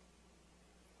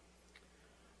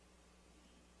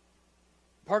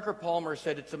 Parker Palmer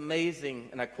said, it's amazing,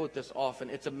 and I quote this often,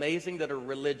 it's amazing that a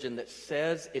religion that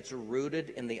says it's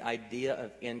rooted in the idea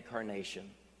of incarnation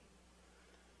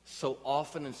so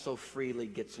often and so freely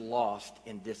gets lost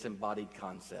in disembodied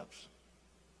concepts.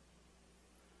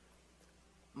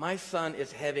 My son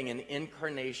is having an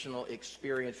incarnational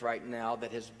experience right now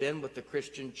that has been with the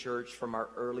Christian church from our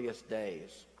earliest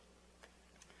days.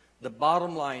 The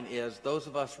bottom line is, those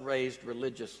of us raised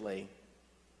religiously,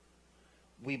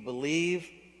 we believe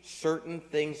certain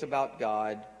things about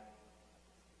God.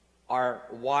 Our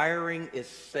wiring is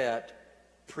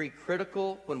set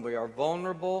pre-critical when we are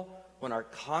vulnerable, when our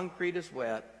concrete is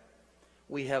wet.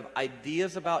 We have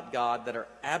ideas about God that are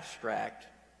abstract.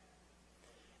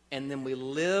 And then we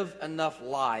live enough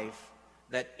life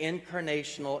that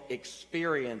incarnational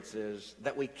experiences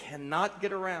that we cannot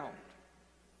get around.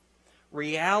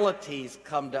 Realities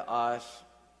come to us,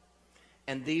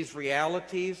 and these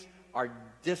realities are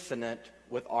dissonant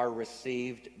with our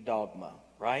received dogma,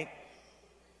 right?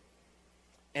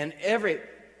 And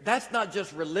that's not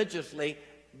just religiously,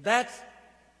 that's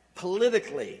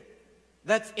politically.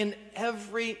 That's in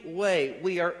every way.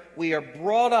 We are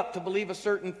brought up to believe a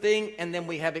certain thing, and then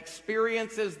we have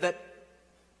experiences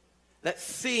that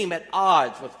seem at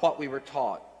odds with what we were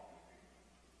taught.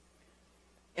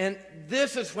 And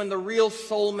this is when the real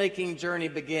soul-making journey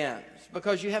begins,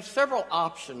 because you have several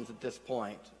options at this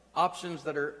point, options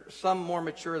that are some more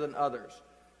mature than others.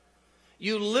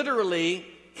 You literally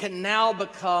can now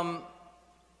become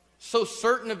so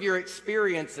certain of your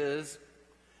experiences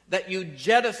that you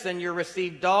jettison your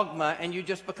received dogma and you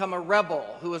just become a rebel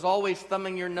who is always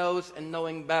thumbing your nose and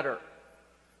knowing better,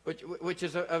 which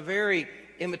is a very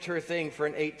immature thing for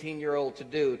an 18-year-old to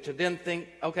do, to then think,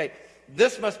 okay,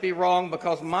 this must be wrong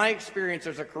because my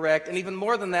experiences are correct, and even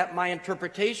more than that, my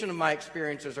interpretation of my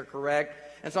experiences are correct,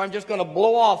 and so I'm just going to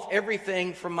blow off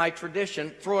everything from my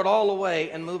tradition, throw it all away,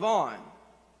 and move on.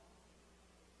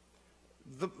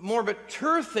 The more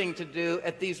mature thing to do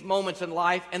at these moments in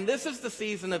life, and this is the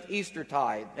season of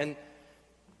Eastertide, and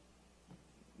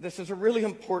this is a really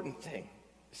important thing.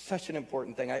 Such an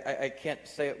important thing. I can't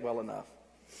say it well enough.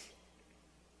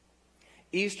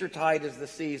 Eastertide is the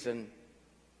season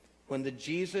when the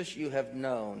Jesus you have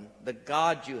known, the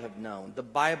God you have known, the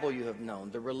Bible you have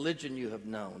known, the religion you have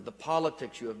known, the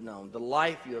politics you have known, the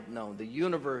life you have known, the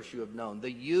universe you have known,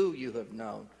 the you have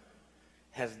known,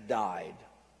 has died.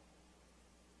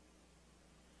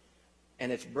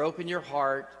 And it's broken your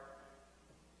heart,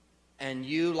 and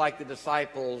you, like the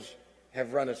disciples,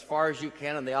 have run as far as you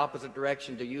can in the opposite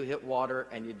direction till you hit water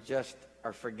and you just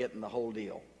are forgetting the whole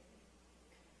deal.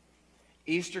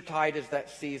 Eastertide is that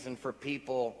season for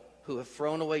people who have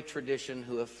thrown away tradition,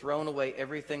 who have thrown away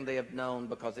everything they have known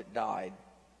because it died.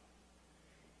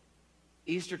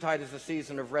 Eastertide is a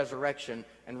season of resurrection,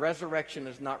 and resurrection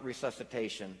is not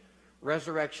resuscitation.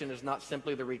 Resurrection is not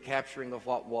simply the recapturing of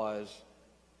what was.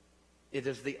 It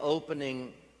is the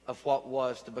opening of what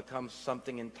was to become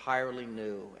something entirely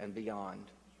new and beyond.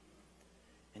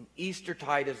 And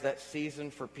Eastertide is that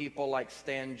season for people like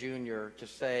Stan Jr. to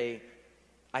say,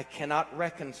 I cannot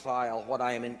reconcile what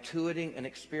I am intuiting and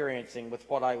experiencing with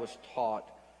what I was taught.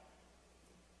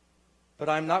 But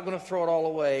I'm not going to throw it all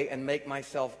away and make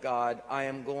myself God. I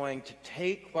am going to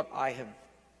take what I have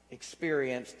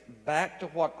experienced back to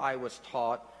what I was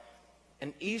taught.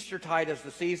 And Eastertide is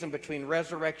the season between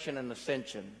resurrection and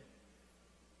ascension.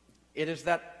 It is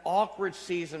that awkward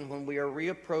season when we are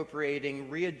reappropriating,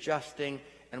 readjusting,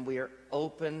 and we are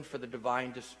open for the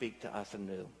divine to speak to us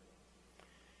anew.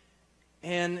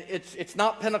 And it's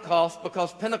not Pentecost,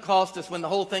 because Pentecost is when the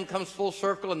whole thing comes full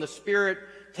circle and the Spirit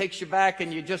takes you back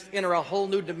and you just enter a whole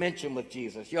new dimension with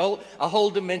Jesus, a whole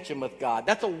dimension with God.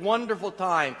 That's a wonderful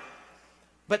time.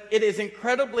 But it is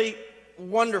incredibly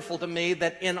wonderful to me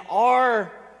that in our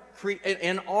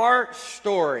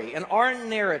story, in our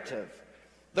narrative,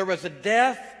 there was a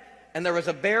death, and there was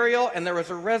a burial, and there was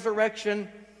a resurrection,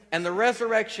 and the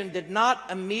resurrection did not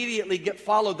immediately get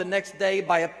followed the next day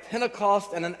by a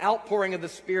Pentecost and an outpouring of the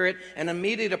Spirit and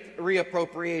immediate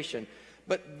reappropriation.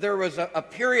 But there was a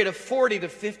period of 40 to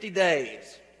 50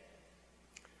 days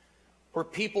where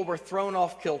people were thrown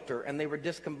off kilter and they were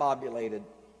discombobulated.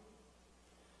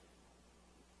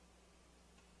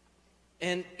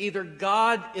 And either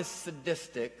God is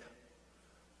sadistic,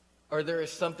 or there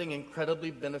is something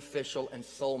incredibly beneficial and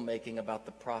soul-making about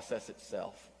the process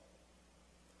itself.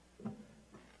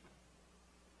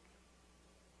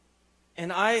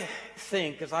 And I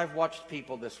think, as I've watched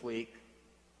people this week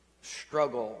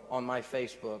struggle on my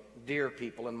Facebook, dear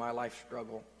people in my life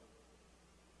struggle,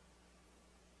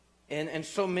 and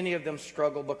so many of them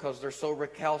struggle because they're so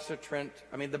recalcitrant.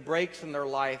 I mean, the breaks in their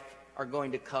life are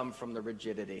going to come from the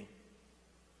rigidity.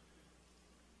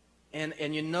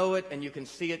 And you know it, and you can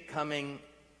see it coming,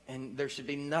 and there should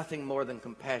be nothing more than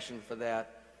compassion for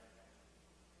that.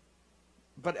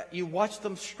 But you watch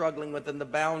them struggling within the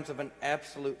bounds of an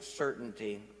absolute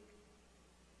certainty.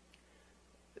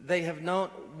 They have known,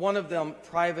 one of them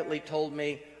privately told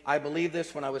me, I believe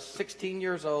this when I was 16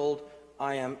 years old.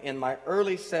 I am in my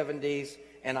early 70s,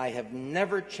 and I have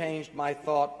never changed my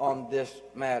thought on this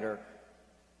matter.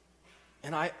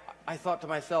 And I thought to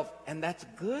myself, and that's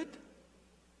good?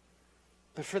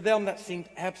 But for them, that seemed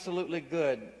absolutely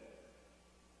good.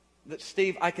 That,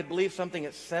 Steve, I could believe something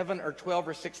at 7 or 12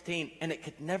 or 16, and it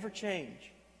could never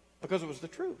change because it was the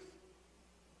truth.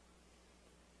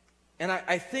 And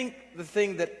I think the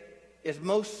thing that is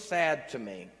most sad to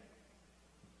me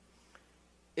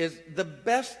is the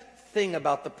best thing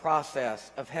about the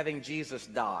process of having Jesus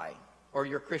die, or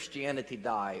your Christianity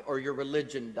die, or your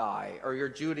religion die, or your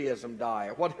Judaism die,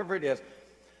 or whatever it is,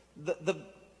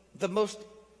 the most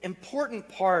important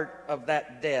part of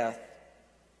that death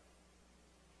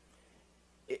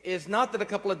is not that a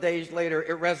couple of days later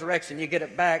it resurrects and you get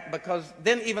it back, because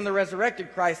then even the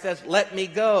resurrected Christ says, let me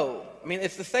go. I mean,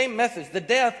 it's the same message. The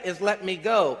death is let me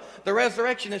go. The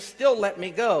resurrection is still let me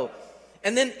go.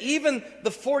 And then even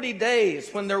the 40 days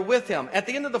when they're with him, at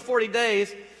the end of the 40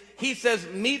 days, he says,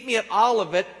 meet me at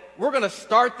Olivet. We're going to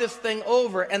start this thing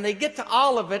over. And they get to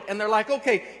Olivet, and they're like,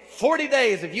 okay, 40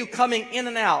 days of you coming in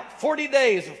and out, 40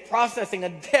 days of processing a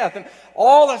death, and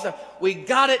all that stuff. We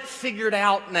got it figured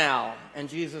out now. And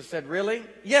Jesus said, really?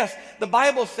 Yes, the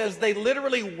Bible says they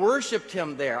literally worshiped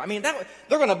him there. I mean, they're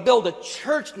going to build a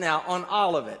church now on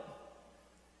Olivet.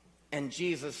 And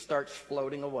Jesus starts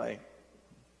floating away.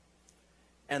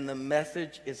 And the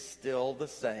message is still the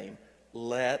same.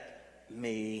 Let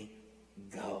me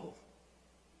go.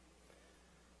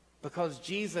 Because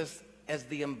Jesus, as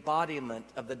the embodiment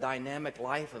of the dynamic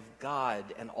life of God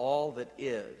and all that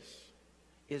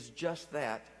is just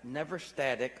that. Never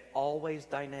static, always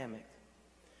dynamic.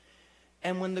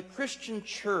 And when the Christian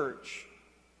church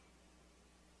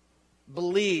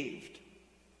believed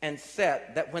and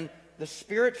said that when the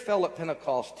Spirit fell at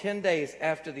Pentecost 10 days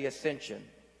after the ascension,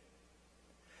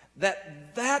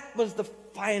 that was the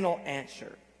final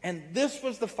answer. And this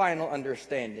was the final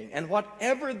understanding. And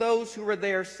whatever those who were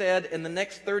there said in the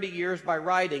next 30 years by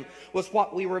writing was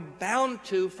what we were bound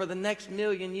to for the next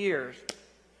million years.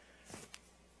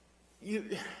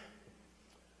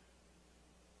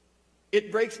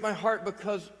 It breaks my heart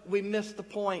because we missed the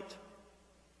point.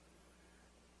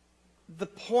 The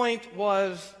point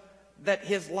was that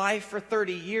his life for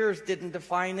 30 years didn't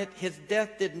define it. His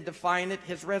death didn't define it.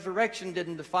 His resurrection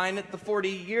didn't define it. The 40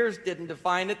 years didn't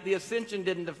define it. The ascension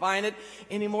didn't define it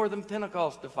any more than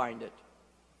Pentecost defined it.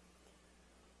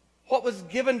 What was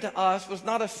given to us was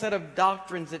not a set of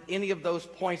doctrines at any of those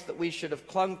points that we should have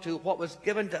clung to. What was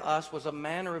given to us was a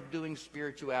manner of doing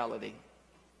spirituality,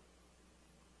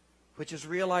 which is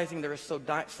realizing there is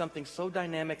something so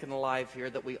dynamic and alive here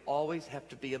that we always have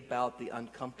to be about the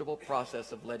uncomfortable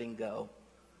process of letting go.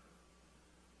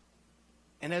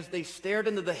 And as they stared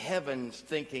into the heavens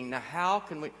thinking, now how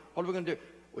can we, what are we going to do?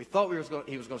 We thought he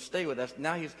was going to stay with us.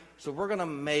 Now so we're going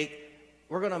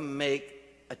to make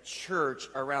a church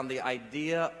around the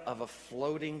idea of a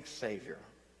floating Savior.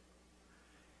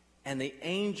 And the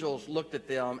angels looked at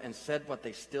them and said what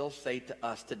they still say to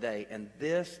us today. And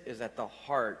this is at the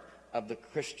heart of the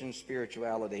Christian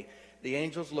spirituality. The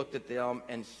angels looked at them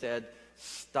and said,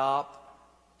 stop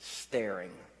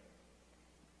staring.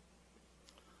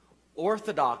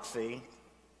 Orthodoxy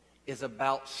is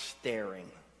about staring.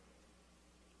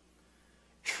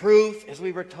 Truth, as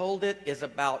we were told it, is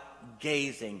about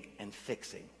gazing and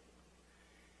fixing.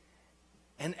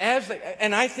 And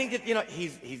I think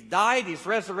he's died, he's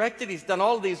resurrected, he's done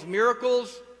all these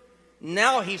miracles.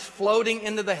 Now he's floating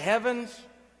into the heavens.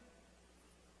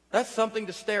 That's something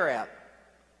to stare at.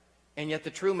 And yet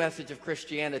the true message of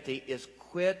Christianity is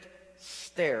quit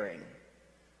staring.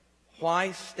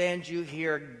 Why stand you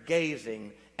here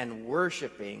gazing and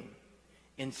worshiping?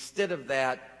 Instead of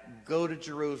that, go to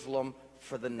Jerusalem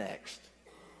for the next.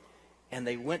 And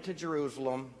they went to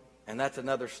Jerusalem, and that's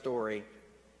another story,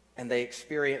 and they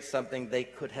experienced something they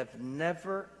could have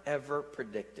never, ever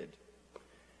predicted.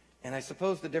 And I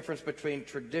suppose the difference between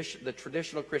the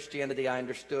traditional Christianity I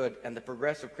understood and the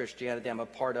progressive Christianity I'm a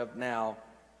part of now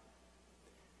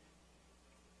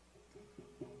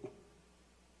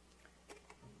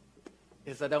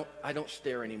is I don't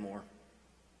stare anymore.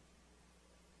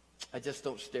 I just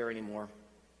don't stare anymore.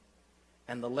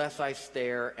 And the less I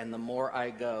stare and the more I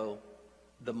go,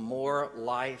 the more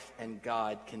life and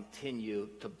God continue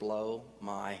to blow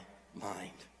my mind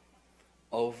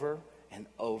over and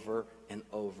over and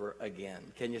over again.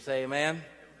 Can you say amen?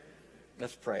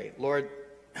 Let's pray. Lord,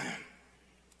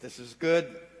 this is good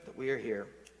that we are here.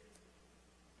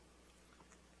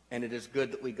 And it is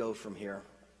good that we go from here.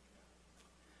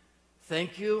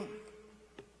 Thank you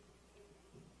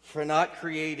for not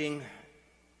creating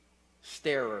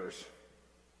starers.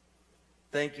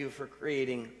 Thank you for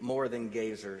creating more than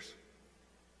gazers.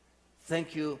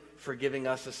 Thank you for giving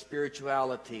us a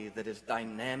spirituality that is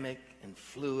dynamic and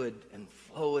fluid and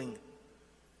flowing,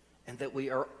 and that we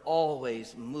are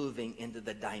always moving into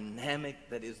the dynamic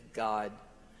that is God.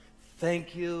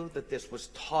 Thank you that this was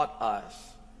taught us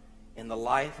in the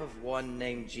life of one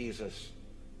named Jesus,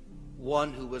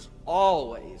 one who was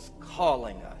always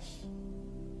calling us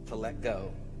to let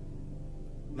go.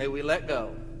 May we let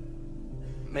go.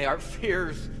 May our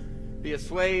fears be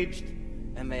assuaged,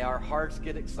 and may our hearts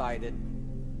get excited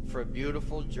for a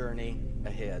beautiful journey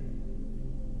ahead.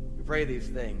 We pray these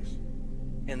things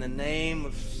in the name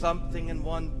of something and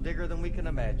one bigger than we can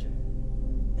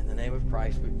imagine. In the name of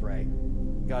Christ we pray.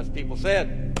 God's people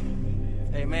said,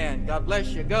 amen. God bless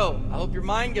you. Go. I hope your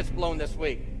mind gets blown this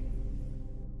week.